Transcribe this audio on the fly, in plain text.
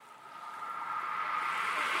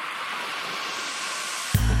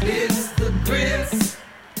It's the grits.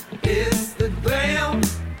 It's the glam.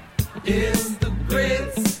 It's the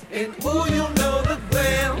grits. And ooh, you know the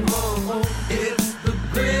glam. It's the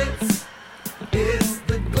grits. It's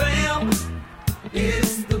the glam.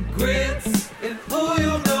 It's the grits. And ooh,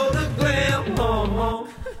 you know the glam.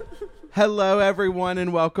 Hello, everyone,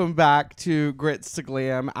 and welcome back to Grits to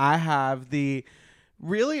Glam. I have the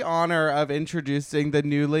really honor of introducing the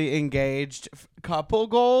newly engaged couple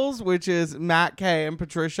goals, which is Matt K and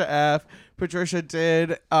Patricia F. Patricia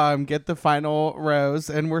did get the final rose,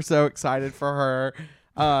 and we're so excited for her.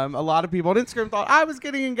 A lot of people on Instagram thought I was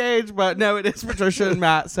getting engaged, but no, it is Patricia and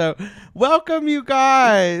Matt. So welcome, you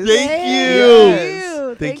guys. Thank you.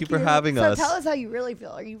 Yes. Thank you for having us. So tell us how you really feel.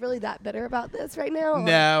 Are you really that bitter about this right now?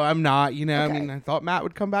 No, I'm not. You know, Okay. I mean, I thought Matt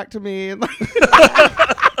would come back to me. And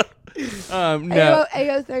no.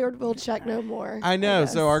 AO third will check no more. I know.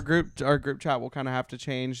 guess. So our group chat will kind of have to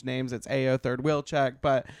change names. It's AO third wheel check,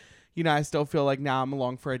 but you know, I still feel like now I'm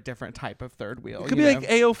along for a different type of third wheel. It could be like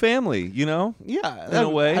AO family, you know? Yeah, in a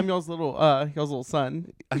way. I'm y'all's little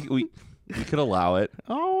son. We could allow it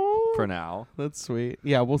Oh, for now. that's sweet.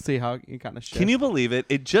 Yeah, we'll see how you kind of shift. Can you believe it?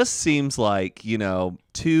 It just seems like, you know,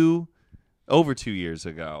 over 2 years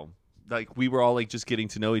ago, like we were all like just getting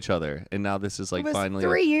to know each other. And now this is like it was finally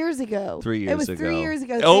 3 years ago. 3 years It was ago. 3 years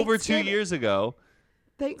ago. Over 2 Thanksgiving. years ago.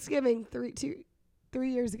 Thanksgiving, 3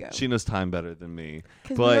 years ago. She knows time better than me.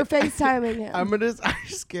 Because we were FaceTiming him. I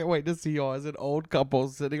just can't wait to see y'all as an old couple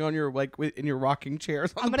sitting on your in your rocking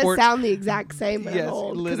chairs on I'm the going to porch. sound the exact same. But I'm Yes,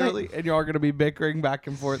 old, 'cause literally, and y'all are gonna be bickering back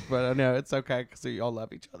and forth, but I know it's okay because y'all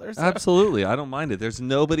love each other. So. Absolutely. I don't mind it. There's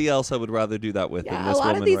nobody else I would rather do that with than Yeah, this a lot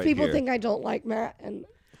woman of these right people here. think I don't like Matt, and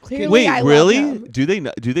clearly Wait, I love really? him. Do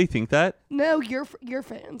they think that? No, your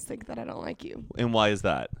fans think that I don't like you. And why is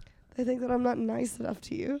that? They think that I'm not nice enough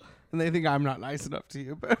to you. And they think I'm not nice enough to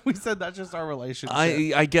you, but we said that's just our relationship.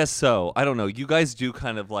 I guess so. I don't know. You guys do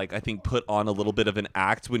kind of like, I think, put on a little bit of an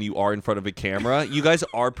act when you are in front of a camera. You guys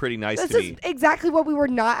are pretty nice This to is me. exactly what we were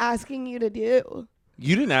not asking you to do.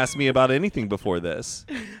 You didn't ask me about anything before this.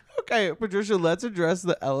 Okay, Patricia, let's address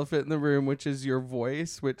the elephant in the room, which is your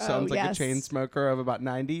voice, which sounds like yes. a chain smoker of about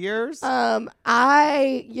 90 years. We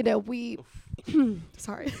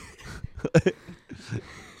sorry.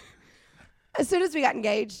 As soon as we got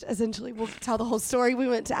engaged, essentially, we'll tell the whole story. We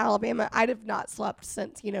went to Alabama. I'd have not slept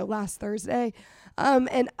since, last Thursday.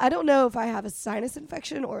 And I don't know if I have a sinus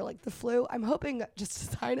infection or like the flu. I'm hoping just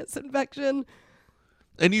a sinus infection.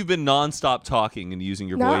 And you've been nonstop talking and using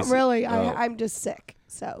your Not voice. really. Oh, I'm just sick.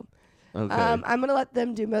 So okay. I'm going to let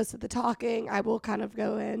them do most of the talking. I will kind of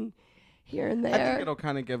go in here and there. I think it'll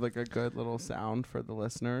kind of give like a good little sound for the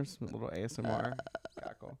listeners, a little ASMR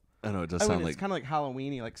cackle. I know it does I mean, sound it's kind of like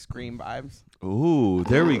Halloweeny, like Scream vibes. Ooh,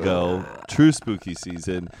 there we go. True spooky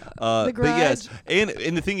season. The But yes, Grudge.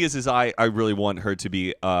 and the thing is I really want her to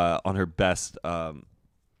be on her best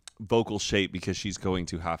vocal shape because she's going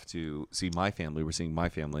to have to see my family. We're seeing my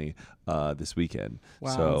family this weekend.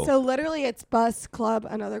 Wow. So literally it's bus, club,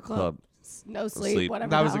 another club. No sleep,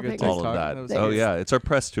 whatever. That was a the good hell all TikTok. of that. That was Oh nice. yeah, it's our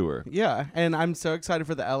press tour. Yeah, and I'm so excited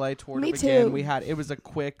for the LA tour to Me begin. too. It was a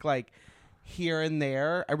quick like here and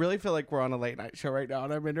there. I really feel like we're on a late night show right now,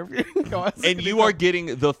 and I'm interviewing. And you are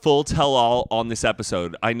getting the full tell-all on this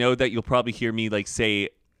episode. I know that you'll probably hear me like say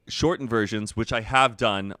shortened versions, which I have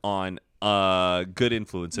done on Good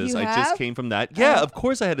Influences. You I just have? came from that. Yeah, of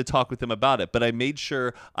course I had to talk with him about it, but I made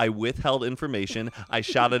sure I withheld information. I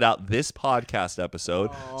shouted out this podcast episode.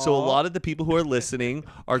 So a lot of the people who are listening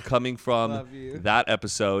are coming from Love you. that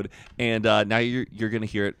episode, and now you're going to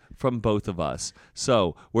hear it from both of us.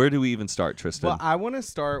 So where do we even start, Tristan? Well, I want to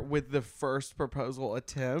start with the first proposal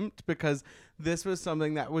attempt because this was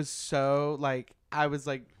something that was so like I was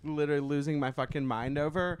like literally losing my fucking mind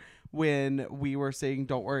over when we were saying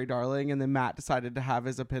 "Don't worry, darling," and then Matt decided to have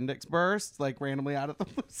his appendix burst like randomly out of the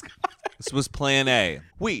blue sky. This was plan A.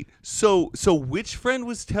 Wait, so which friend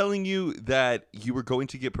was telling you that you were going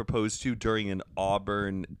to get proposed to during an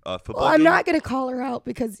Auburn football Well, I'm game? not going to call her out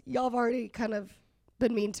because y'all have already kind of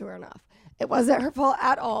been mean to her enough. It wasn't her fault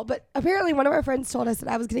at all. But apparently one of our friends told us that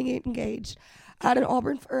I was getting engaged at an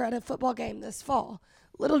Auburn or at a football game this fall.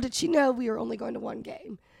 Little did she know we were only going to one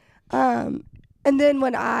game. And then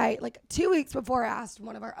when I, like 2 weeks before I asked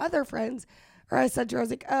one of our other friends, or I said to her, I was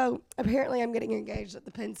like, oh, apparently I'm getting engaged at the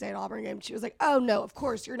Penn State Auburn game. She was like, oh, no, of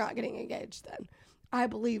course you're not getting engaged then. I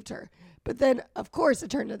believed her. But then, of course, it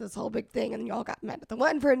turned into this whole big thing, and y'all got mad at the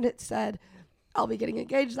one friend that said, I'll be getting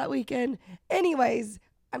engaged that weekend. Anyways,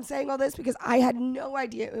 I'm saying all this because I had no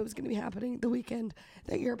idea it was going to be happening the weekend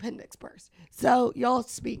that your appendix burst. So y'all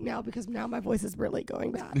speak now because now my voice is really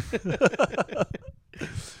going bad.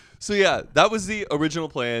 So yeah, that was the original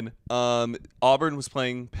plan. Auburn was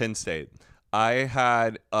playing Penn State. I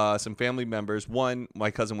had some family members. One,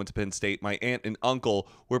 my cousin went to Penn State. My aunt and uncle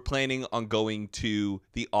were planning on going to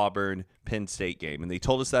the Auburn-Penn State game. And they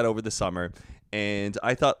told us that over the summer. And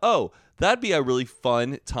I thought, oh, that'd be a really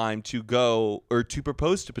fun time to go or to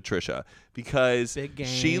propose to Patricia because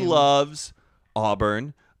she loves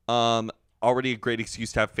Auburn. Already a great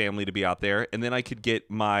excuse to have family to be out there, and then I could get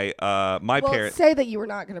my parents. Say that you were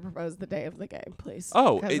not going to propose the day of the game, please.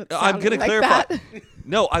 Oh, I'm going to clarify.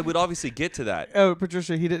 No, I would obviously get to that. Oh,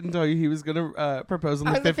 Patricia, he didn't tell you he was going to propose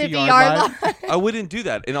on the 50-yard line. I wouldn't do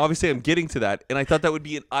that, and obviously I'm getting to that, and I thought that would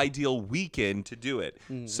be an ideal weekend to do it.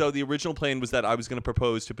 So the original plan was that I was going to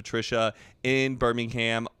propose to Patricia in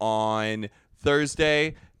Birmingham on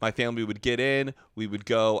Thursday. My family would get in. We would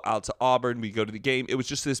go out to Auburn. We'd go to the game. It was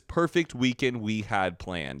just this perfect weekend we had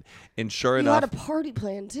planned. And sure enough. You had a party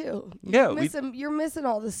plan, too. Yeah. You're missing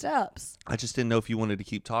all the steps. I just didn't know if you wanted to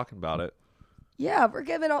keep talking about it. Yeah, we're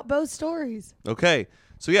giving out both stories. Okay.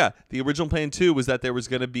 So, yeah, the original plan, too, was that there was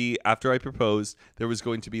going to be, after I proposed, there was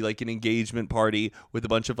going to be like an engagement party with a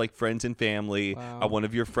bunch of like friends and family at one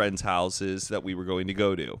of your friends' houses that we were going to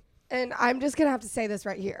go to. And I'm just going to have to say this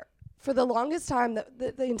right here. For the longest time,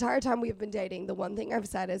 the entire time we have been dating, the one thing I've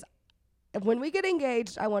said is when we get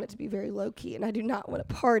engaged, I want it to be very low-key, and I do not want a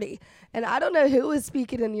party. And I don't know who was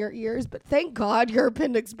speaking in your ears, but thank God your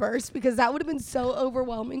appendix burst because that would have been so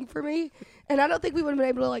overwhelming for me. And I don't think we would have been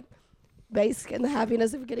able to, like, bask in the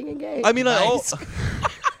happiness of getting engaged. I mean,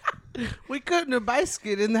 we couldn't have basked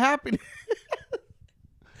in the happiness.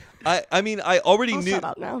 I mean, I already knew. Shut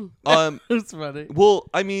up now. That's funny. Well,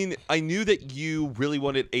 I mean, I knew that you really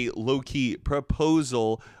wanted a low-key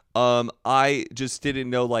proposal. I just didn't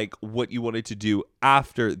know like what you wanted to do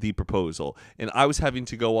after the proposal, and I was having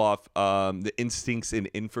to go off the instincts and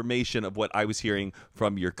information of what I was hearing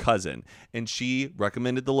from your cousin, and she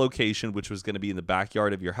recommended the location, which was going to be in the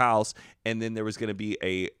backyard of your house, and then there was going to be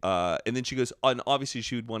and then she goes, and obviously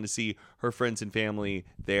she would want to see her friends and family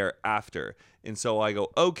there after. And so I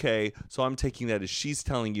go, okay, so I'm taking that as she's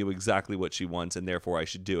telling you exactly what she wants, and therefore I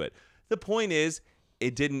should do it. The point is,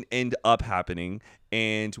 it didn't end up happening,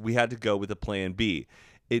 and we had to go with a plan B.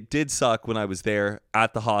 It did suck when I was there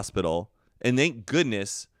at the hospital, and thank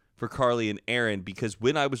goodness for Carly and Aaron, because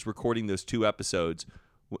when I was recording those 2 episodes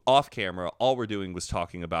off camera, all we're doing was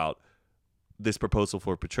talking about this proposal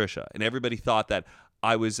for Patricia, and everybody thought that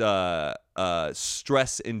I was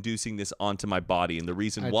stress-inducing this onto my body, and the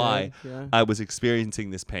reason why I was experiencing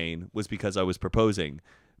this pain was because I was proposing.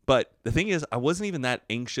 But the thing is, I wasn't even that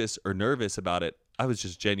anxious or nervous about it. I was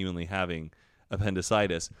just genuinely having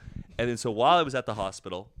appendicitis. And then so while I was at the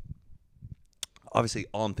hospital, obviously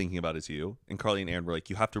all I'm thinking about is you. And Carly and Aaron were like,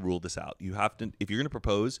 you have to rule this out. You have to, if you're going to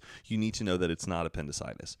propose, you need to know that it's not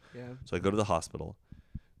appendicitis. Yeah. So I go to the hospital.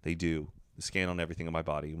 They do the scan on everything in my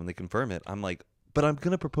body. When they confirm it, I'm like, but I'm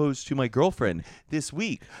going to propose to my girlfriend this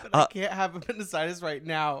week. But I can't have appendicitis right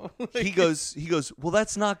now. He goes, well,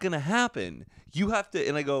 that's not going to happen. You have to,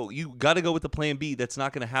 and I go, you got to go with the plan B. That's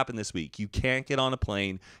not going to happen this week. You can't get on a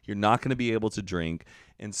plane. You're not going to be able to drink.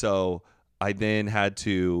 And so I then had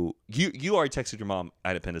to, you already texted your mom I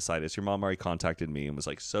had appendicitis. Your mom already contacted me and was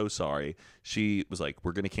like, so sorry. She was like,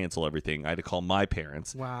 we're going to cancel everything. I had to call my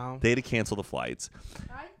parents. Wow. They had to cancel the flights.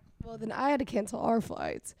 Well, then I had to cancel our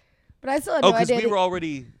flights. But I still had no idea. Oh,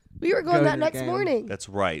 because we were going that next morning. That's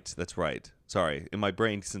right. Sorry. In my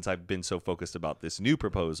brain, since I've been so focused about this new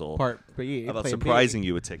proposal, Part B, about surprising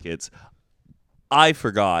you with tickets, I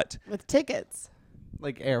forgot. With tickets?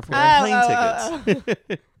 Like airfare. Plane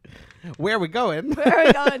tickets. Where are we going? Where are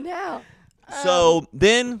we going now? So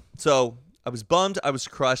I was bummed. I was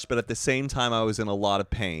crushed. But at the same time, I was in a lot of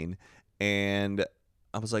pain. And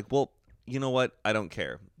I was like, well, you know what? I don't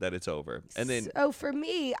care that it's over. And then, so for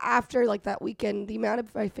me, after like that weekend, the amount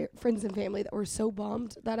of my friends and family that were so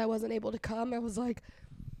bummed that I wasn't able to come, I was like,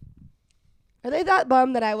 are they that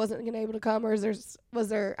bummed that I wasn't going to able to come, or was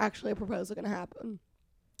there actually a proposal going to happen?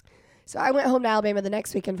 So I went home to Alabama the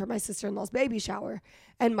next weekend for my sister-in-law's baby shower,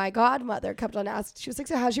 and my godmother kept on asking. She was like,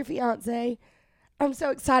 "So how's your fiance?" I'm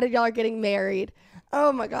so excited y'all are getting married.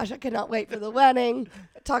 Oh my gosh, I cannot wait for the wedding.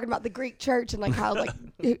 Talking about the Greek church and like how like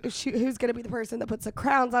who's going to be the person that puts the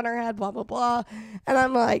crowns on her head, blah, blah, blah. And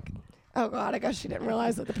I'm like, oh God, I guess she didn't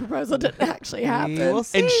realize that the proposal didn't actually happen. We'll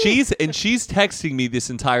see. And she's texting me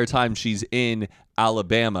this entire time she's in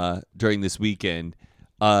Alabama during this weekend,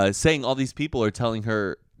 saying all these people are telling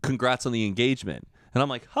her congrats on the engagement. And I'm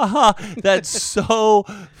like, haha, that's so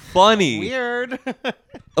funny. Weird.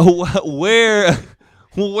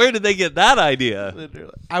 Where did they get that idea?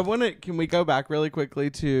 Literally. Can we go back really quickly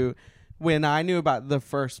to when I knew about the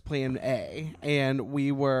first plan A, and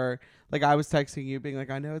we were like, I was texting you being like,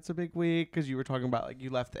 I know it's a big week because you were talking about like you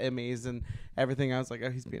left the Emmys and everything. I was like,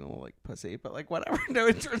 oh, he's being a little like pussy, but like whatever. No,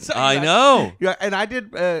 it turns out I know. Yeah, and I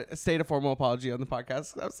did state a formal apology on the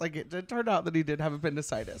podcast. I was like, it turned out that he did have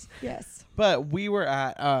appendicitis. Yes. But we were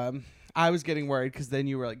at I was getting worried because then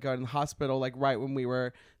you were like going to the hospital like right when we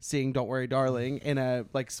were seeing Don't Worry Darling in a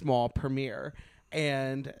like small premiere.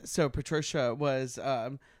 And so Patricia was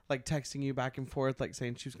like texting you back and forth, like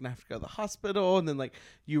saying she was gonna have to go to the hospital, and then like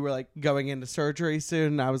you were like going into surgery soon.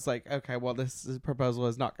 And I was like, okay, well this proposal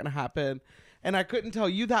is not gonna happen, and I couldn't tell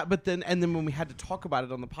you that. But then when we had to talk about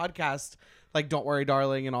it on the podcast, like Don't Worry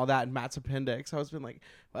Darling and all that, and Matt's appendix, I was been like,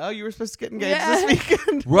 well, you were supposed to get engaged this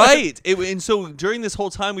weekend. Right. And so during this whole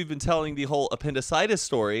time, we've been telling the whole appendicitis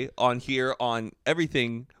story on here on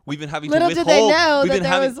everything. We've been having Little to did withhold. they know we've that been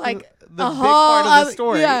there having, was like the a big whole part of the other-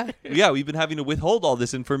 story. Yeah. yeah, we've been having to withhold all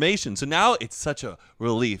this information. So now it's such a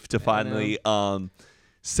relief to finally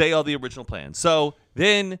say all the original plans. So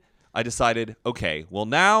then I decided, okay, well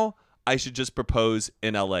now I should just propose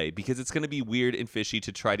in LA because it's going to be weird and fishy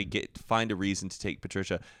to try to find a reason to take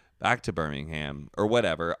Patricia back to Birmingham or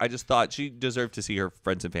whatever. I just thought she deserved to see her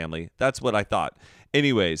friends and family. That's what I thought.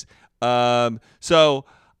 Anyways, so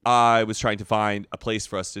I was trying to find a place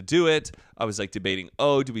for us to do it. I was like debating,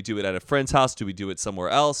 do we do it at a friend's house? Do we do it somewhere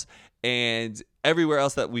else? And everywhere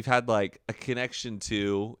else that we've had like a connection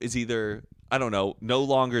to is either, I don't know, no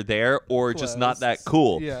longer there or just not that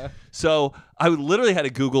cool. Yeah. So I literally had to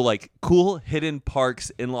Google like cool hidden parks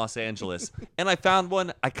in Los Angeles. And I found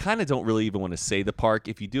one. I kind of don't really even want to say the park.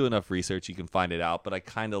 If you do enough research, you can find it out. But I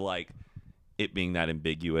kind of like it being that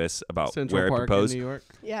ambiguous about Central where Park I proposed. in New York.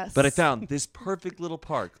 Yes. But I found this perfect little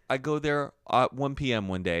park. I go there at 1 p.m.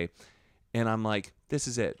 one day, and I'm like, this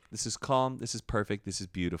is it. This is calm. This is perfect. This is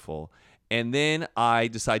beautiful. And then I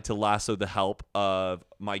decide to lasso the help of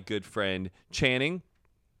my good friend Channing,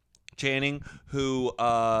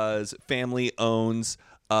 whose family owns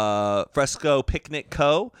Fresco Picnic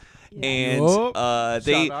Co. And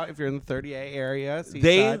they shout out if you're in the 30A area. they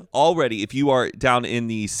Seaside. already, if you are down in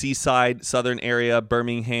the seaside southern area,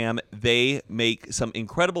 Birmingham, they make some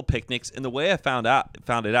incredible picnics. And the way I found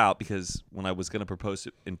it out because when I was going to propose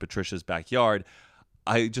in Patricia's backyard,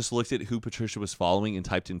 I just looked at who Patricia was following and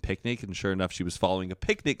typed in picnic, and sure enough, she was following a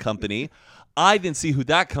picnic company. I then see who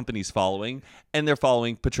that company's following, and they're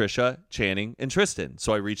following Patricia, Channing, and Tristan.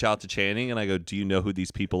 So I reach out to Channing, and I go, do you know who these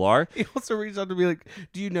people are? He also reached out to me like,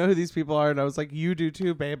 do you know who these people are? And I was like, you do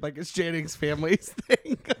too, babe. Like, it's Janning's family's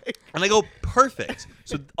thing. And I go, perfect.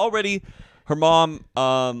 So already her mom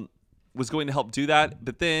was going to help do that,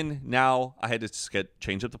 but then now I had to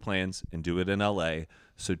change up the plans and do it in LA.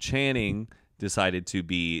 So Channing decided to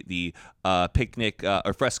be the picnic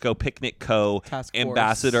or Fresco Picnic Co. Task force.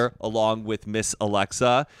 ambassador along with Miss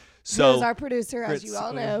Alexa. Who's So our producer, as you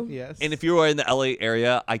all know. Yes. and if you are in the LA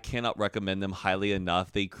area, I cannot recommend them highly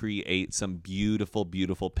enough. They create some beautiful,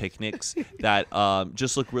 beautiful picnics that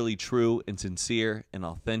just look really true and sincere and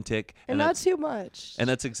authentic. And not that's- too much. and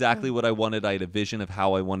that's exactly what I wanted. I had a vision of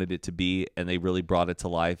how I wanted it to be, and they really brought it to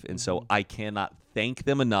life. And so I cannot thank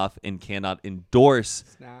them enough and cannot endorse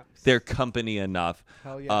Snaps. their company enough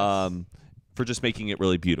Hell yes. for just making it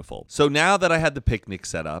really beautiful. So now that I had the picnic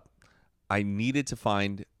set up, I needed to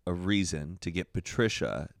find a reason to get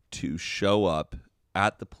Patricia to show up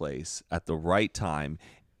at the place at the right time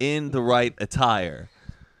in the right attire.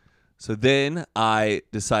 So then I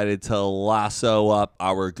decided to lasso up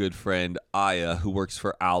our good friend Aya, who works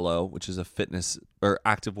for Aloe, which is a fitness or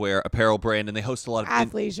activewear apparel brand, and they host a lot of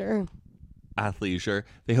Athleisure. athleisure.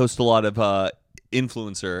 They host a lot of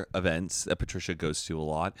influencer events that Patricia goes to a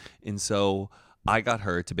lot, and so I got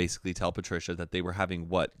her to basically tell Patricia that they were having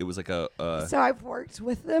it was like a So I've worked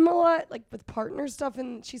with them a lot, like with partner stuff,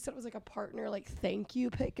 and she said it was like a partner, like thank you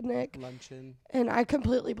picnic. Luncheon. And I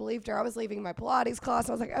completely believed her. I was leaving my Pilates class.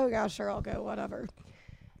 I was like, oh gosh, sure, I'll go, whatever.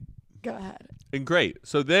 Go ahead. and great.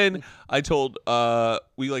 So then I told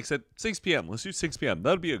we like said 6 p.m. Let's do 6 p.m.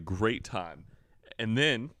 That'd be a great time. And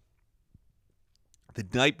then the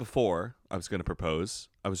night before I was going to propose,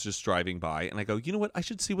 I was just driving by, and I go, you know what? I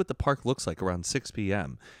should see what the park looks like around 6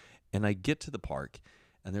 p.m. And I get to the park,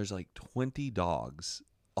 and there's like 20 dogs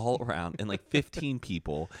all around and like 15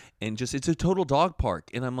 people, and just it's a total dog park.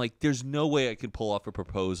 And I'm like, there's no way I could pull off a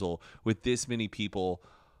proposal with this many people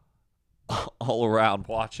all around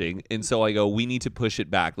watching. And so I go, we need to push it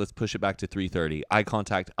back. Let's push it back to 3:30. I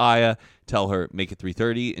contact Aya, tell her make it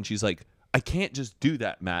 3:30, and she's like, I can't just do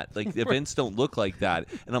that, Matt. Like, the events don't look like that.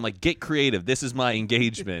 And I'm like, get creative. This is my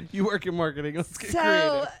engagement. You work in marketing. Let's get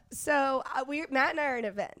creative. Matt and I are at an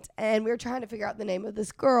event, and we were trying to figure out the name of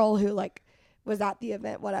this girl who like was at the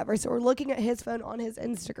event, whatever. So we're looking at his phone on his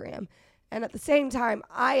Instagram, and at the same time,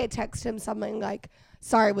 I had texted him something like,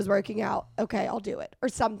 "Sorry, was working out. Okay, I'll do it," or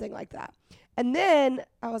something like that. And then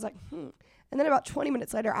I was like, And then about 20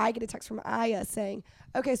 minutes later, I get a text from Aya saying,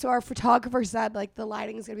 okay, so our photographer said like the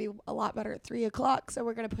lighting is going to be a lot better at 3 o'clock. So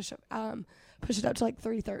we're going to push it up to like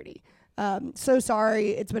 3:30. So sorry.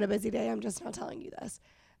 It's been a busy day. I'm just not telling you this.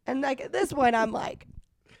 And like at this point, I'm like,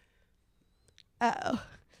 oh,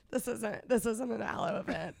 this isn't an Aloe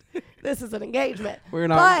event. This is an engagement. We're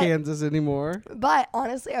not in Kansas anymore. But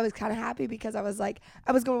honestly, I was kind of happy because I was like,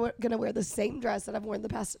 I was going to wear the same dress that I've worn the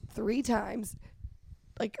past 3 times,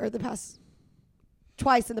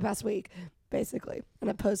 twice in the past week, basically. And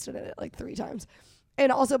I posted it like 3 times.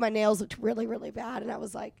 And also my nails looked really, really bad. And I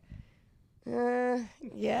was like, yeah.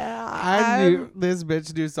 I knew this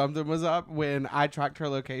bitch knew something was up when I tracked her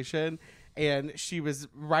location, and she was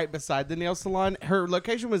right beside the nail salon. Her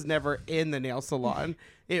location was never in the nail salon.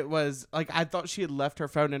 It was like, I thought she had left her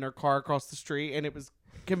phone in her car across the street, and it was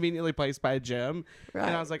conveniently placed by a gym. Right.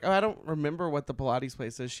 And I was like, oh, I don't remember what the Pilates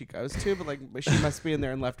place is she goes to, but like she must be in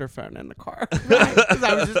there and left her phone in the car. Right. Because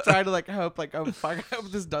I was just trying to like hope like, oh fuck, I hope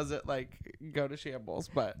this doesn't like go to shambles.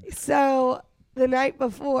 But so the night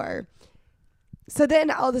before, so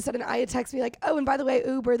then all of a sudden Aya texts me like, oh, and by the way,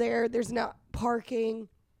 Uber there's not parking,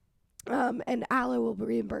 and Aloe will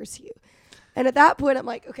reimburse you. And at that point, I'm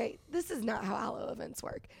like, okay, this is not how Aloe events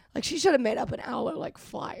work. Like, she should have made up an Aloe, like,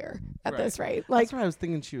 flyer at this rate. Like, that's what I was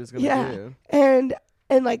thinking she was going to do. And,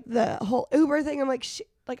 like, the whole Uber thing, I'm like,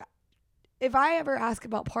 if I ever ask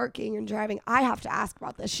about parking and driving, I have to ask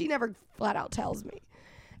about this. She never flat out tells me.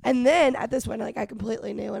 And then, at this point, like, I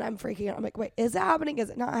completely knew, and I'm freaking out. I'm like, wait, is it happening? Is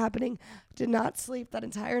it not happening? Did not sleep that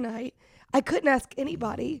entire night. I couldn't ask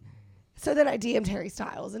anybody. So then I DM'd Harry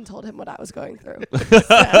Styles and told him what I was going through.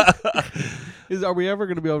 Are we ever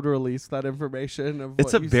going to be able to release that information? Of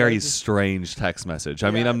it's a very strange text message.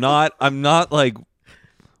 I mean, I'm not like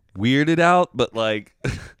weirded out, but like.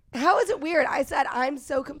 How is it weird? I said, I'm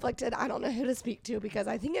so conflicted. I don't know who to speak to because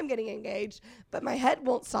I think I'm getting engaged, but my head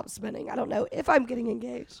won't stop spinning. I don't know if I'm getting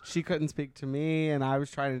engaged. She couldn't speak to me, and I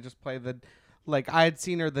was trying to just play like, I had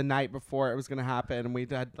seen her the night before it was going to happen,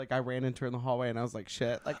 and I ran into her in the hallway, and I was like,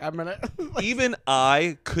 shit, like, I'm going to... Even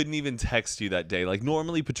I couldn't even text you that day. Like,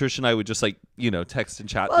 normally, Patricia and I would just, like, text and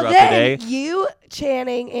chat throughout the day. You,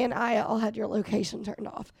 Channing, and Aya all had your location turned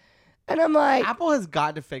off. And I'm like... Apple has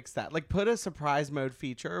got to fix that. Like, put a surprise mode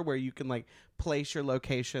feature where you can, like, place your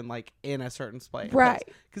location, like, in a certain place. Right.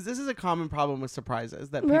 Because this is a common problem with surprises,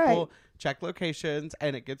 that people check locations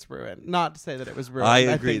and it gets ruined. Not to say that it was ruined. I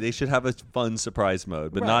agree. They should have a fun surprise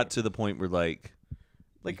mode, but not to the point where, like...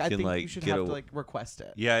 Like, I think you should have to, like, request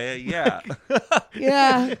it. Yeah.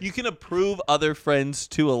 Yeah. You can approve other friends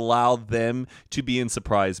to allow them to be in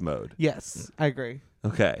surprise mode. Yes, I agree.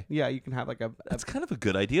 Okay. Yeah, you can have like a... That's kind of a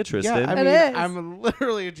good idea, Tristan. Yeah, I mean, I'm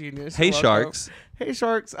literally a genius. Hey, Sharks. Hey,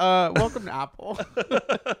 Sharks. Welcome to Apple.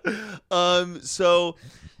 So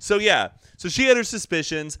yeah. So she had her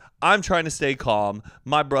suspicions. I'm trying to stay calm.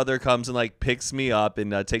 My brother comes and like picks me up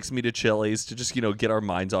and takes me to Chili's to just get our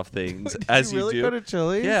minds off things. Did as you really do. Go to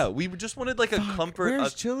Chili's? Yeah, we just wanted like a comfort.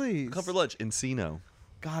 Where's Chili's? Comfort lunch. Encino.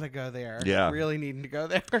 Gotta go there. Yeah. Really needing to go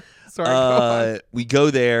there. Sorry. Go on. We go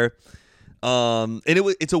there. And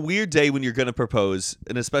it's a weird day when you're going to propose,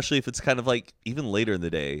 and especially if it's kind of like even later in the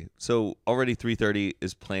day. So already 3:30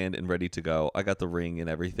 is planned and ready to go. I got the ring and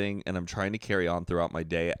everything, and I'm trying to carry on throughout my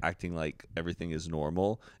day acting like everything is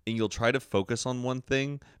normal. And you'll try to focus on one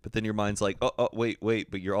thing, but then your mind's like, oh, wait,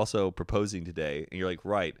 but you're also proposing today. And you're like,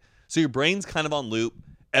 right. So your brain's kind of on loop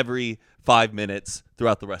every 5 minutes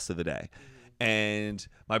throughout the rest of the day. And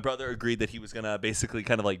my brother agreed that he was going to basically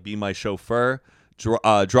kind of like be my chauffeur.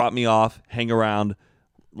 Drop me off, hang around,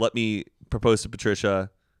 let me propose to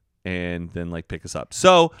Patricia, and then like pick us up.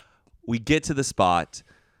 So we get to the spot.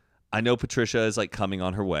 I know Patricia is like coming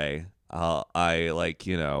on her way. Alexa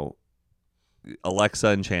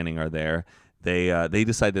and Channing are there. They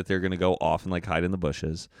decide that they're gonna go off and like hide in the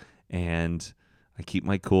bushes, and I keep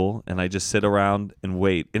my cool and I just sit around and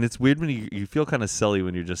wait. And it's weird when you feel kind of silly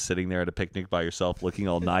when you're just sitting there at a picnic by yourself looking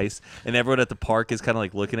all nice, and everyone at the park is kind of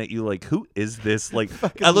like looking at you like, who is this? Like,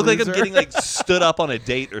 I look like I'm getting like stood up on a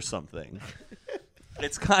date or something.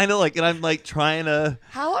 It's kind of like, and I'm like trying to.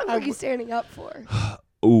 How long were you standing up for?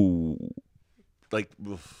 Ooh, like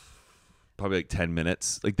probably like 10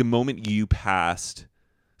 minutes. Like the moment you passed.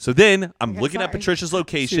 So then I'm looking at Patricia's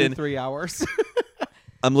location. 2 to 3 hours.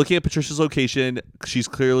 I'm looking at Patricia's location. She's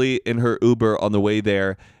clearly in her Uber on the way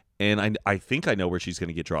there, and I think I know where she's going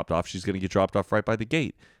to get dropped off. She's going to get dropped off right by the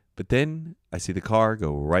gate. But then I see the car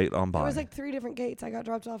go right on by. There was like 3 different gates. I got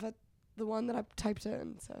dropped off at the one that I typed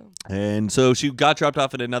in. And so she got dropped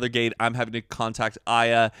off at another gate. I'm having to contact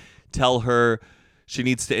Aya, tell her she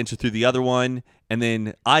needs to enter through the other one. And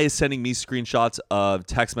then Aya's sending me screenshots of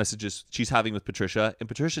text messages she's having with Patricia. And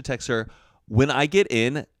Patricia texts her, when I get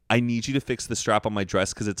in, I need you to fix the strap on my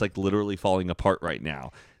dress because it's like literally falling apart right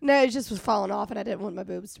now. No, it just was falling off and I didn't want my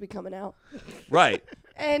boobs to be coming out. Right.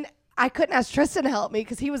 And I couldn't ask Tristan to help me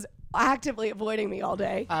because he was actively avoiding me all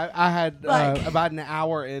day. I had about an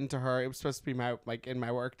hour into her. It was supposed to be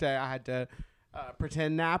my work day. I had to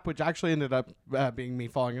pretend nap, which actually ended up being me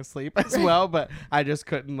falling asleep as well. But I just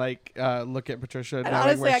couldn't look at Patricia. And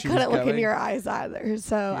honestly, I couldn't look in your eyes either,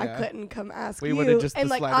 so I couldn't come ask you. Would've just and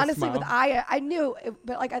the slightest honestly, smile. with Aya, I knew,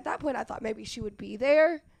 but at that point, I thought maybe she would be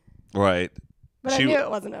there. Right. But I knew it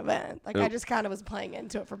was an event. I just kind of was playing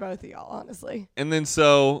into it for both of y'all, honestly. And then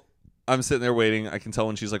so I'm sitting there waiting. I can tell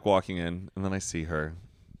when she's walking in, and then I see her,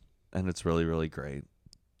 and it's really, really great.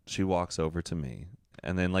 She walks over to me,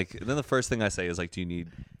 and then then the first thing I say is do you need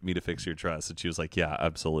me to fix your dress? And she was like, yeah,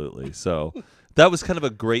 absolutely. So that was kind of a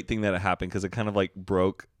great thing that it happened because it kind of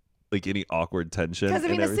broke any awkward tension. Because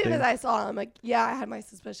as soon as I I saw him, yeah, I had my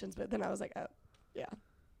suspicions, but then I was like, oh,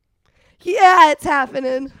 yeah, it's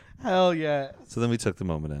happening. Hell yeah. So then we took the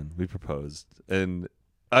moment in. We proposed, and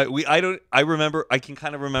I remember. I can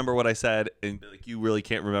kind of remember what I said, and you really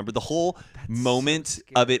can't remember the whole moment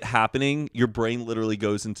of it happening. Your brain literally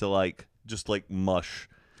goes into just mush.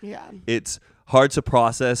 Yeah. It's hard to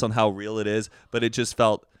process on how real it is, but it just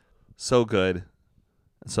felt so good,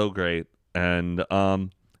 so great, and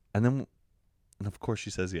then of course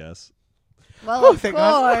she says yes. Well, of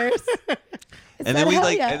course. And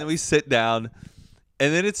then we sit down.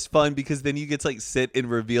 And then it's fun because then you get to sit and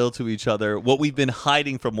reveal to each other what we've been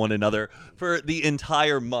hiding from one another for the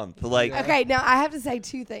entire month. Okay, now I have to say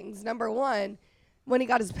 2 things. Number 1, when he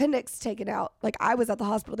got his appendix taken out, I was at the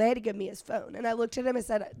hospital, they had to give me his phone. And I looked at him and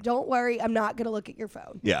said, don't worry, I'm not going to look at your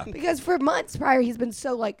phone. Yeah. Because for months prior, he's been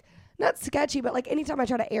so not sketchy, but anytime I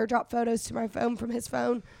try to airdrop photos to my phone from his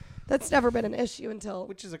phone, that's never been an issue until.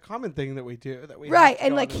 Which is a common thing that we do. Right,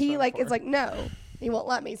 and he is no. He won't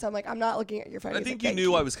let me, so I'm I'm not looking at your phone. I think you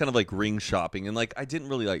knew I was kind of ring shopping, and I didn't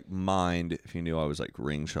really mind if you knew I was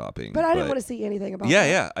ring shopping. But I didn't want to see anything about that.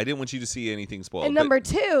 Yeah, I didn't want you to see anything spoiled. And number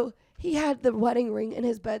 2, he had the wedding ring in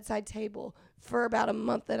his bedside table for about a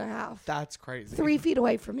month and a half. That's crazy. 3 feet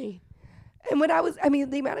away from me. And when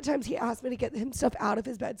the amount of times he asked me to get him stuff out of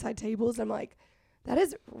his bedside tables, I'm like, that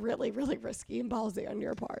is really, really risky and ballsy on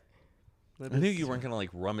your part. I knew you weren't going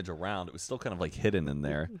to rummage around. It was still kind of hidden in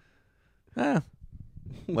there.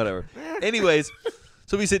 Whatever. Anyways,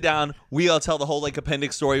 so we sit down. We all tell the whole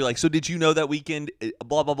appendix story. So did you know that weekend?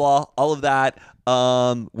 Blah blah blah. All of that.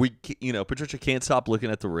 Patricia can't stop looking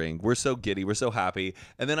at the ring. We're so giddy. We're so happy.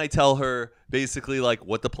 And then I tell her basically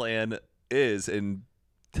what the plan is, and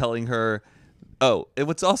telling her. Oh, and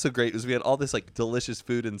what's also great is we had all this delicious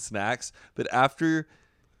food and snacks, but after.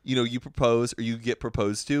 You propose or you get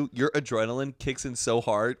proposed to, your adrenaline kicks in so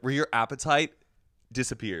hard where your appetite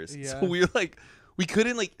disappears. Yeah. So we were we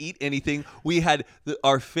couldn't eat anything. We had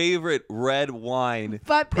our favorite red wine.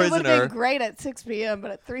 But Prisoner. it would have been great at 6 p.m., but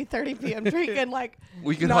at 3:30 p.m. drinking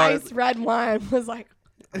we could nice red wine was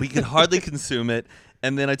we could hardly consume it.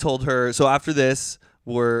 And then I told her, so after this,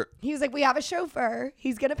 he was we have a chauffeur.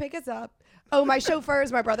 He's going to pick us up. Oh, my chauffeur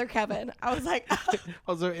is my brother Kevin. I was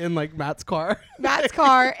also in Matt's car. Matt's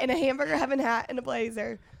car and a hamburger heaven hat and a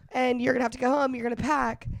blazer. And you're going to have to go home. You're going to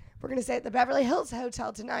pack. We're going to stay at the Beverly Hills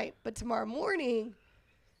Hotel tonight. But tomorrow morning,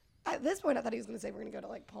 at this point, I thought he was going to say we're going to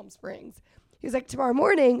go to Palm Springs. He was tomorrow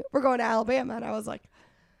morning, we're going to Alabama. And I was like,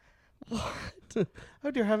 what?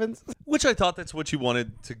 Oh, dear heavens. which I thought that's what you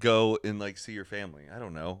wanted to go and see your family. I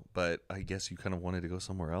don't know, but I guess you kind of wanted to go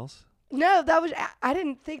somewhere else. No, I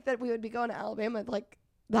didn't think that we would be going to Alabama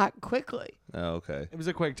that quickly. Oh, okay. It was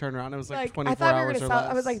a quick turnaround. It was 24 I thought we were hours gonna or less.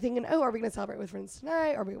 I was thinking, are we going to celebrate with friends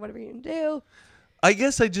tonight? What are we going to do? I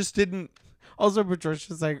guess I just didn't. Also,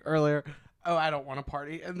 Patricia's earlier, oh, I don't want to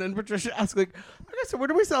party. And then Patricia asked, okay, so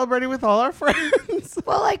when are we celebrating with all our friends?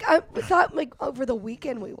 Well, I thought over the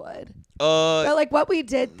weekend we would. But what we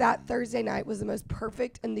did that Thursday night was the most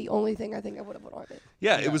perfect and the only thing I think I would have wanted.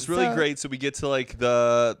 Yeah, it was really great. So we get to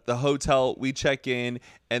the hotel, we check in,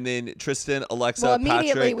 and then Tristan, Alexa, well,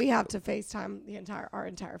 immediately Patrick. We have to FaceTime our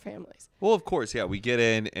entire families. Well, of course, yeah. We get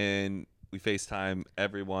in and we FaceTime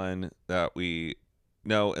everyone that we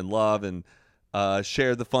know and love and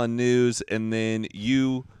share the fun news, and then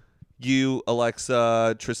you You,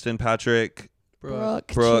 Alexa, Tristan, Patrick, Brooke,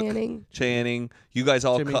 Channing. You guys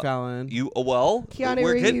all Jimmy Fallon. Keanu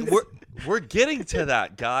we're Reeves. we're getting to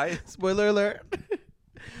that, guys. Spoiler alert.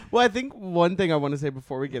 Well, I think one thing I want to say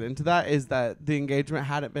before we get into that is that the engagement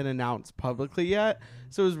hadn't been announced publicly yet.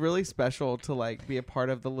 So it was really special to like be a part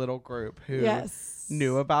of the little group who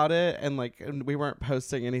knew about it. And like we weren't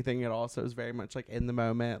posting anything at all. So it was very much like in the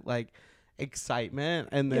moment, like excitement.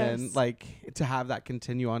 And then like to have that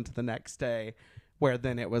continue on to the next day where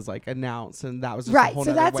then it was like announced. And that was just a whole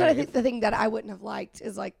So nother that's what I wave. think the thing that I wouldn't have liked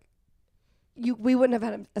is like we wouldn't have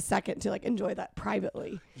had a second to like enjoy that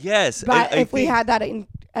privately. Yes. But if we had that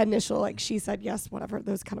initial, like she said yes, whatever,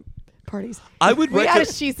 those kind of parties. I would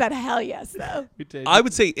she said hell yes, though. We did. I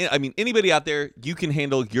would say, I mean, anybody out there, you can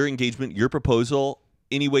handle your engagement, your proposal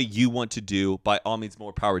any way you want to do. By all means,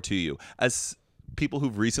 more power to you. As people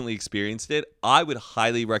who've recently experienced it, I would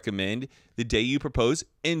highly recommend the day you propose,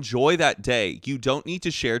 enjoy that day. You don't need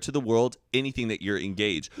to share to the world anything that you're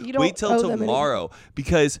engaged. You don't Wait till owe them tomorrow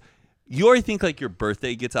because you already think like your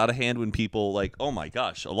birthday gets out of hand when people like, oh my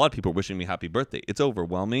gosh, a lot of people are wishing me happy birthday. It's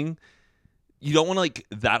overwhelming. You don't want like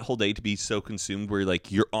that whole day to be so consumed where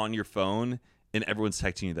like you're on your phone and everyone's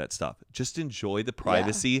texting you that stuff. Just enjoy the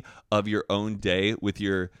privacy of your own day with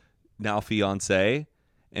your now fiance,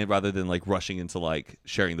 and rather than like rushing into like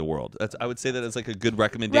sharing the world. I would say that as like a good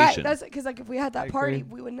recommendation. Right. That's because like if we had that I party,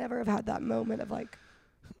 agree. we would never have had that moment of like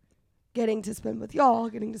getting to spend with y'all,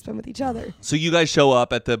 getting to spend with each other. So you guys show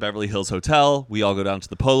up at the Beverly Hills Hotel. We all go down to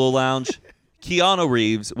the Polo Lounge. Keanu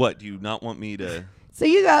Reeves. What, do you not want me to... So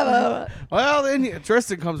you got Well, then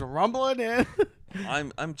Tristan comes rumbling in.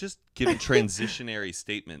 I'm just giving transitionary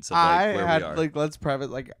statements of like where we are. Like, let's preface,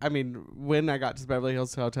 like, I mean, when I got to the Beverly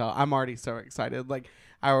Hills Hotel, I'm already so excited. Like,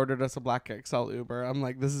 I ordered us a Black XL Uber. I'm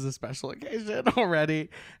like, this is a special occasion already.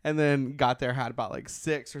 And then got there, had about like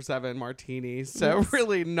 6 or 7 martinis. So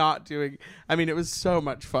really not doing, I mean, it was so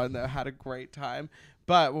much fun though. Had a great time.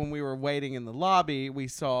 But when we were waiting in the lobby, we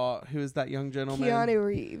saw, who is that young gentleman? Keanu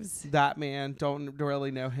Reeves. That man, don't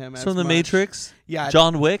really know him as From The much. Matrix? Yeah.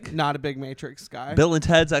 John Wick? Not a big Matrix guy. Bill and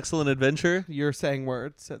Ted's Excellent Adventure? You're saying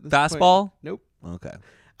words at this Fastball? point. Nope. Okay.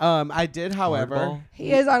 I did, however. Hardball?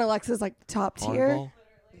 He is on Alexa's like top tier. Hardball?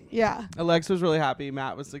 Yeah. Alexa was really happy.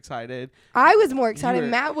 Matt was excited. I was more excited. were-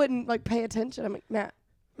 Matt wouldn't like pay attention. I'm like, Matt.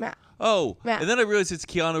 Oh, Matt. and then I realized it's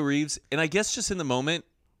Keanu Reeves. And I guess just in the moment,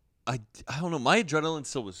 I don't know. My adrenaline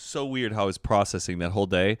still was so weird how I was processing that whole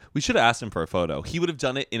day. We should have asked him for a photo. He would have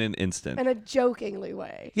done it in an instant. In a jokingly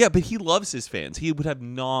way. Yeah, but he loves his fans. He would have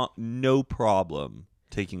no problem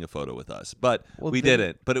taking a photo with us. But Well, we then-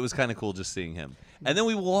 didn't. But it was kind of cool just seeing him. And then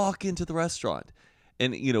we walk into the restaurant.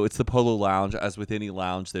 And, you know, it's the Polo Lounge. As with any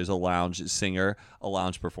lounge, there's a lounge singer, a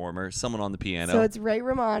lounge performer, someone on the piano. So it's Ray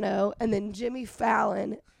Romano and then Jimmy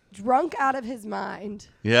Fallon, drunk out of his mind.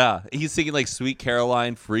 Yeah. He's singing like Sweet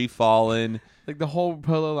Caroline, Free Fallin'. Like the whole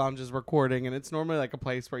Polo Lounge is recording, and it's normally like a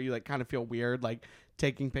place where you like kind of feel weird, like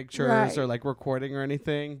taking pictures Right. or like recording or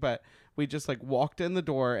anything. But we just like walked in the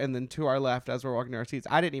door, and then to our left as we're walking to our seats,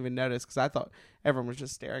 I didn't even notice because I thought everyone was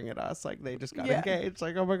just staring at us, like they just got engaged.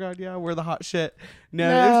 Like, oh my god, yeah, we're the hot shit. No,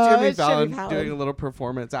 it was Jimmy it's Jimmy Fallon Fallon. doing a little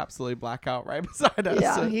performance, absolutely blackout right beside us.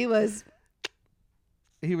 Yeah, So he was.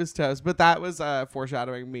 he was toast, but that was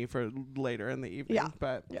foreshadowing me for later in the evening. Yeah.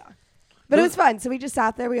 But Yeah. But it was fun. So we just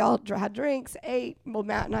sat there. We all had drinks, ate. Well,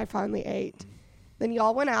 Matt and I finally ate. Then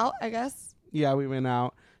y'all went out, I guess. yeah, we went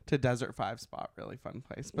out to Desert 5 spot, really fun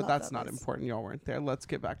place. But Love that's that not place. important. Y'all weren't there. Let's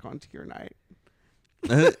get back onto your night.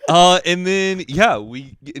 And then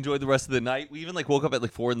we enjoyed the rest of the night. We even like woke up at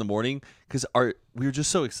like 4 a.m. because we were just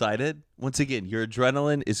so excited. Once again, your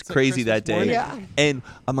adrenaline is like crazy that Christmas day. morning. Yeah. And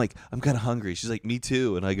I'm like, I'm kind of hungry. She's like, me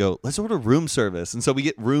too. And I go, let's order room service. And so we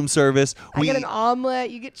get room service. I get an omelet.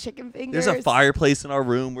 You get chicken fingers. There's a fireplace in our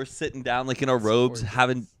room. We're sitting down like in our robes, gorgeous.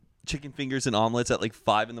 having chicken fingers and omelets at like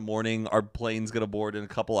 5 a.m. Our plane's gonna board in a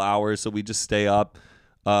couple hours, so we just stay up.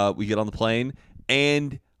 We get on the plane,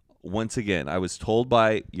 and once again, I was told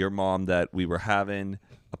by your mom that we were having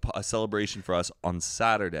a celebration for us on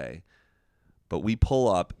Saturday, but we pull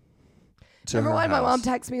up to Number her one, my house.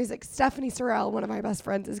 mom texted me. Was like, Stephanie Sorrell, one of my best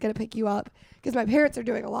friends, is going to pick you up because my parents are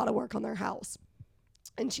doing a lot of work on their house.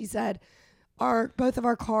 And she said, both of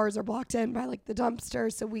our cars are blocked in by like the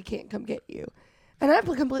dumpster, so we can't come get you. And I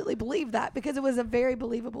completely believed that because it was a very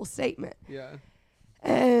believable statement. Yeah.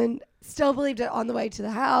 And still believed it on the way to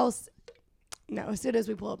the house. No, as soon as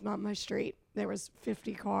we pulled up on my street, there was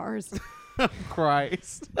 50 cars.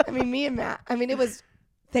 Christ. I mean, me and Matt. I mean, it was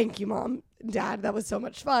thank you, Mom, Dad. That was so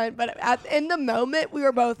much fun. But in the moment, we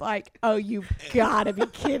were both like, oh, you've got to be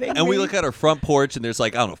kidding me. And we look at our front porch, and there's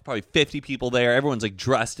like, I don't know, probably 50 people there. Everyone's like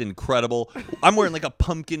dressed incredible. I'm wearing like a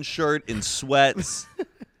pumpkin shirt and sweats.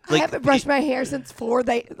 I haven't brushed my hair since 4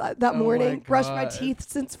 that morning. Brushed my God. teeth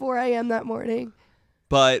since 4 a.m. that morning.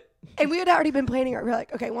 But And we had already been planning it. We're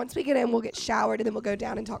like, okay, once we get in, we'll get showered, and then we'll go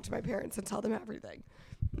down and talk to my parents and tell them everything.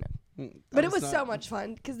 But it was so much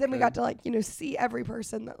fun because then we got to see every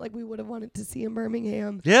person that we would have wanted to see in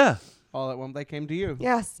Birmingham. yeah, All at once they came to you.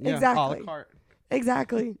 Yes, Yeah, a la exactly. carte.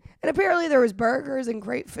 Exactly. And apparently there was burgers and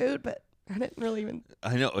great food, but I didn't really even.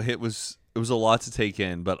 I know it was a lot to take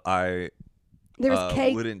in, but I There was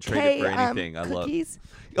cake. wouldn't trade it for anything. I love. cookies.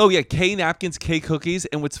 Oh yeah, K napkins, K cookies,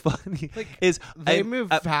 and what's funny is They move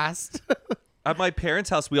fast. at my parents'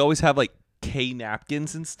 house. We always have like K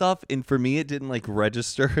napkins and stuff, and for me, it didn't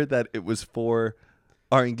register that it was for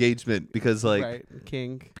our engagement because right,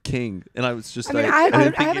 King. and I was just. I mean, like, I didn't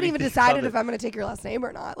think haven't even anything decided of if it. I'm going to take your last name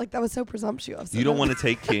or not. That was so presumptuous. You don't want to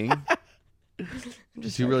take King? Do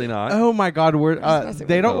you really not? Oh my God, we're messing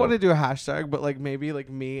they with don't you. want to do a hashtag, but maybe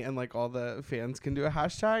me and all the fans can do a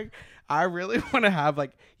hashtag. I really want to have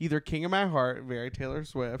either King of My Heart, very Taylor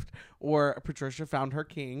Swift, or Patricia found her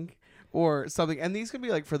king, or something. And these could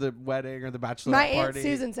be for the wedding or the bachelorette My Aunt party.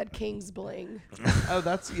 Susan said King's Bling. Oh,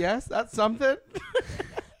 that's something.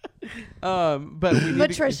 But we need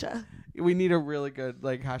Patricia. we need a really good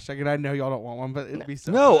hashtag, and I know y'all don't want one, but it'd be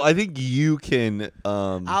so. No, fun. I think you can.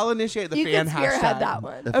 I'll initiate the You fan can spearhead hashtag. that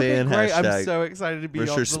one. The Okay, fan great. I'm hashtag. so excited to be For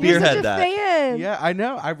y'all's sure. the You're leader. such Spearhead a that. fan. Yeah, I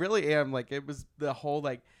know. I really am. It was the whole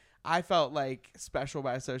I felt special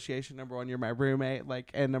by association. Number one, you're my roommate.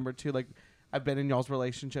 And number two, I've been in y'all's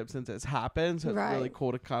relationship since it's happened. So it's really Right.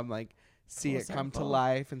 cool to come see Full it come to circle.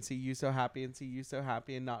 life and see you so happy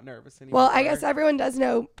and not nervous anymore. Well, I guess everyone does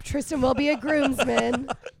know Tristan will be a groomsman,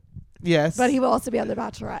 yes, but he will also be on The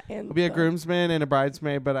Bachelorette. And will be a the- groomsman and a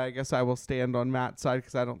bridesmaid, but I guess I will stand on Matt's side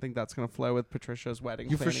because I don't think that's going to flow with Patricia's wedding.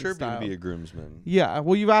 You for planning sure style. going to be a groomsman. Yeah,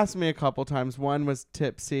 well, you've asked me a couple times. One was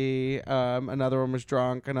tipsy, another one was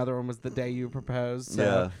drunk, another one was the day you proposed. So,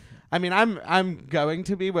 Yeah. I mean, I'm going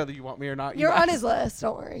to be whether you want me or not. You're you on asked. his list.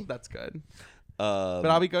 Don't worry. That's good. But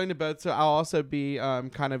I'll be going to both, so I'll also be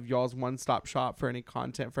kind of y'all's one-stop shop for any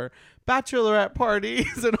content for bachelorette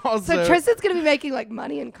parties and also. So Tristan's gonna be making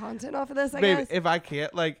money and content off of this. I Babe, guess. if I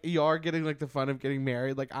can't, y'all are getting the fun of getting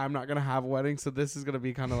married. I'm not gonna have a wedding, so this is gonna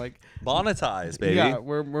be kind of monetize, baby. yeah,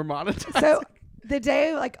 we're monetized. So the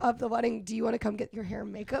day of the wedding, do you want to come get your hair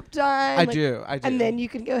and makeup done? I do. And then you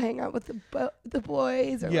can go hang out with the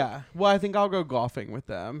boys. Or Yeah. Well, I think I'll go golfing with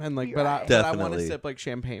them, and You're but right. I want to Definitely. sip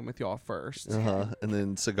champagne with y'all first. And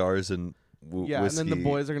then cigars and Yeah, whiskey. and then the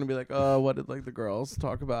boys are gonna be like, "Oh, what did the girls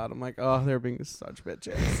talk about?" I'm like, "Oh, they're being such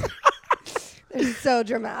bitches." They're so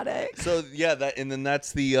dramatic. So yeah,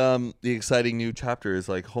 that's the exciting new chapter is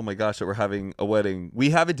oh my gosh that we're having a wedding.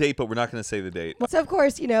 We have a date, but we're not going to say the date. So of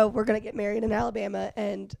course, we're gonna get married in Alabama,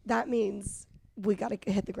 and that means we got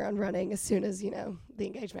to hit the ground running as soon as the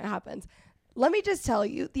engagement happens. Let me just tell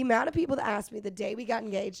you, the amount of people that asked me the day we got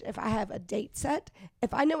engaged if I have a date set,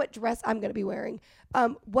 if I know what dress I'm going to be wearing,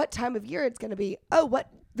 what time of year it's going to be, oh,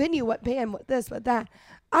 what venue, what band, what this, what that.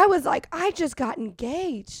 I was like, I just got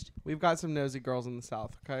engaged. We've got some nosy girls in the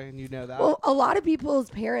South, okay, and you know that. Well, a lot of people's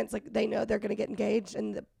parents, they know they're going to get engaged,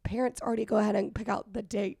 and the parents already go ahead and pick out the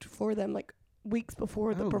date for them, weeks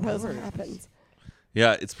before the Oh, proposal Lord. happens.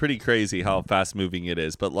 Yeah, it's pretty crazy how fast moving it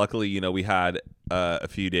is. But luckily, we had a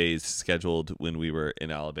few days scheduled when we were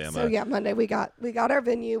in Alabama. So yeah, Monday we got our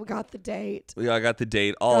venue, we got the date. I got the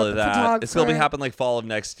date, all Got of the that. It's gonna be photographer. happen fall of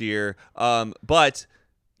next year. But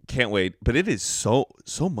can't wait. But it is so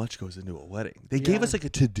much goes into a wedding. They gave Yeah. us a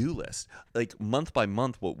to-do list, month by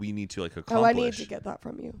month, what we need to accomplish. Oh, I need to get that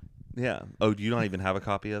from you. Yeah. Oh, do you not even have a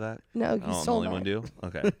copy of that? No, you Oh, I'm the stole only mine. one do.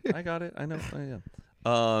 Okay, I got it. I know. Yeah.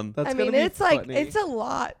 That's I gonna mean, be it's funny. it's a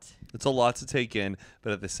lot. It's a lot to take in,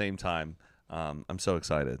 but at the same time, I'm so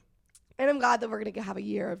excited. And I'm glad that we're going to have a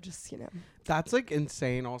year of just, That's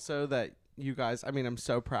insane. Also, that you guys. I mean, I'm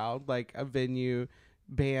so proud. A venue,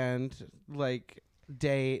 band,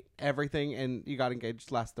 date, everything, and you got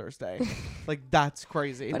engaged last Thursday. That's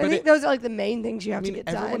crazy. But I think those are the main things you have I mean, to get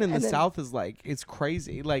done. everyone in the and then- South is it's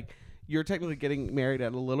crazy. You're technically getting married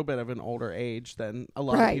at a little bit of an older age than a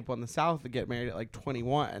lot of Right. people in the South that get married at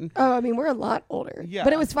 21. Oh, I mean, we're a lot older. Yeah.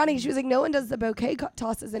 But it was funny. She was like, no one does the bouquet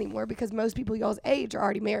tosses anymore because most people y'all's age are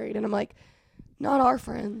already married. And I'm like, not our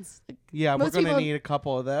friends. Yeah, we're Most going to people- need a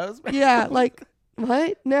couple of those. Yeah,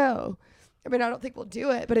 what? No. I mean, I don't think we'll do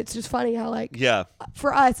it, but it's just funny how like Yeah.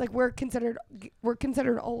 for us, like we're considered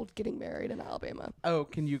old getting married in Alabama. Oh,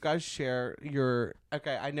 can you guys share your?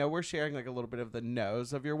 Okay, I know we're sharing like a little bit of the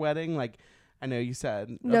no's of your wedding. Like, I know you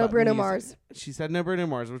said No about Bruno music. Mars. She said no Bruno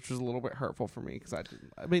Mars, which was a little bit hurtful for me because I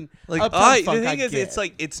didn't. I mean, Like Uptown the Funk, thing I is, get. it's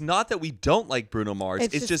like it's not that we don't like Bruno Mars.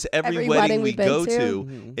 It's It's just just every every wedding wedding we we've been go to.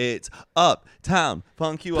 to, it's Uptown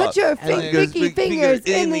Funk you Put up. your And then it pinky goes fingers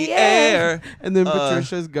in the air. And then Uh,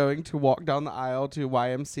 Patricia's going to walk down the aisle to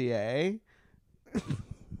YMCA.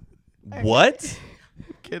 What?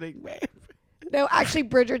 Kidding, babe. No, actually,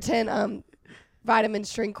 Bridgerton, vitamin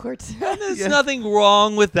string quartet. There's Yeah. nothing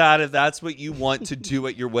wrong with that if that's what you want to do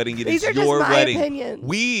at your wedding. It These is are just your my wedding. opinions.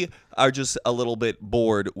 We are just a little bit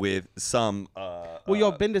bored with some. Well,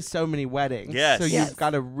 y'all been to so many weddings, Yes. so Yes. you've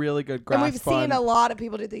got a really good And grasp we've seen on. a lot of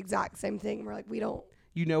people do the exact same thing. And we're like, we don't.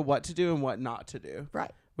 You know what to do and what not to do,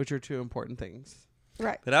 Right. which are two important things.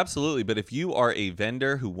 Right. But absolutely. But if you are a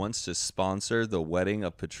vendor who wants to sponsor the wedding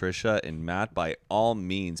of Patricia and Matt, by all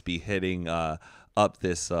means, be hitting up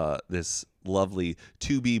this this lovely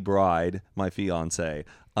to-be bride, my fiance,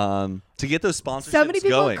 to get those sponsorships So many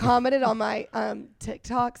people going. commented on my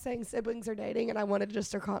TikTok saying siblings are dating, and I wanted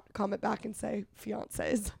just to comment back and say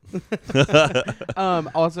fiancés.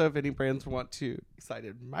 Also, if any brands want to slide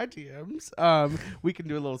in my DMs, we can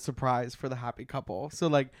do a little surprise for the happy couple. So,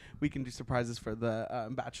 like, we can do surprises for the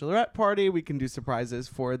bachelorette party. We can do surprises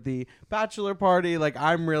for the bachelor party. Like,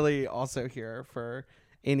 I'm really also here for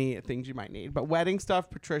any things you might need. But wedding stuff,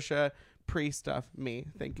 Patricia. Pre-stuff, me.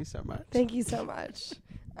 Thank you so much. Thank you so much.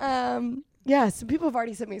 Yeah, some people have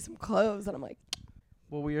already sent me some clothes, and I'm like,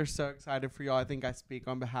 Well, we are so excited for y'all. I think I speak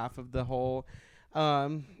on behalf of the whole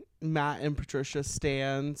Matt and Patricia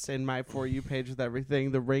stands and my For You page with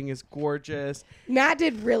everything. The ring is gorgeous. Matt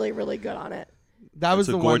did really, really good on it. That was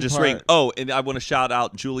It's a the gorgeous one part. ring. Oh, and I want to shout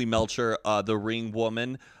out Julie Melcher, the ring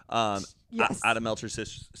woman. Yes. Adam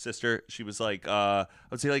Melcher's sister. She was like, I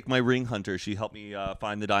would say like my ring hunter. She helped me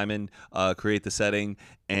find the diamond, create the setting,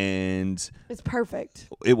 and It's perfect.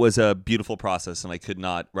 it was a beautiful process, and I could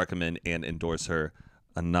not recommend and endorse her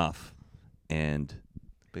enough.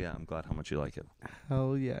 But yeah, I'm glad how much you like it.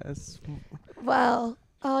 Hell yes. Well,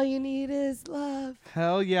 all you need is love.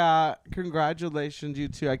 Hell yeah. Congratulations, you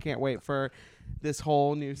two. I can't wait for this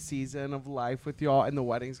whole new season of life with y'all. And the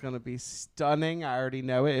wedding's going to be stunning. I already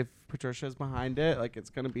know it. If Patricia's behind it, like, it's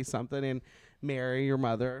going to be something. And Mary, your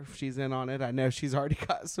mother, if she's in on it, I know she's already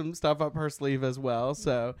got some stuff up her sleeve as well.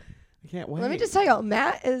 So I can't wait. Let me just tell y'all,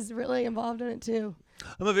 Matt is really involved in it too.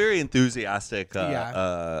 I'm a very enthusiastic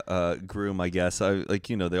Yeah. groom, I guess. I like,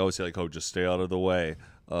 they always say like, "Oh, just stay out of the way.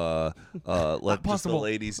 Let just the possible.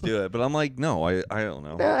 ladies do it." But I'm like, no, I don't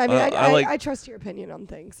know. No, I mean, like. I trust your opinion on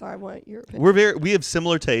things, so I want your opinion. We have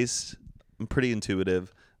similar tastes. I'm pretty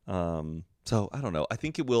intuitive. So I don't know. I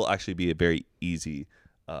think it will actually be a very easy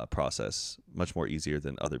process, much more easier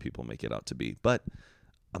than other people make it out to be. But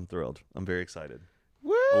I'm thrilled. I'm very excited.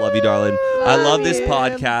 Woo! I love you, darling. I love this you.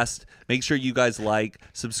 podcast. Make sure you guys like,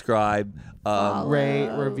 subscribe. Follow, Rate,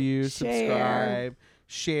 review, share. subscribe,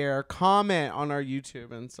 share, comment on our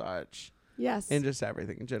YouTube and such. Yes. And just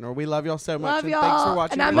everything in general. We love y'all so much. Love and y'all. thanks for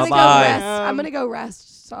watching. And I'm gonna go Bye-bye. rest. I'm gonna go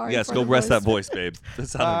rest. Sorry. Yes, for go the rest that voice. voice, babe. That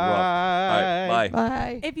sounded rough. All right, bye.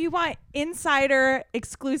 Bye. If you want insider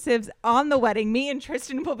exclusives on the wedding, me and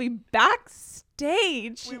Tristan will be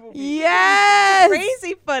backstage. We will be Yes.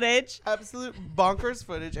 Crazy footage. absolute bonkers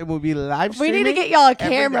footage, and we'll be live We streaming. need to get y'all a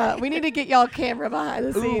every camera. day. We need to get y'all a camera behind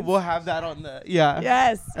the Ooh, scenes. we'll have that on the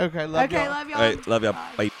Yes. Okay, love Okay. y'all. Love y'all. All right, love you.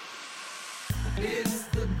 Bye. It's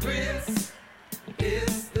the Grits.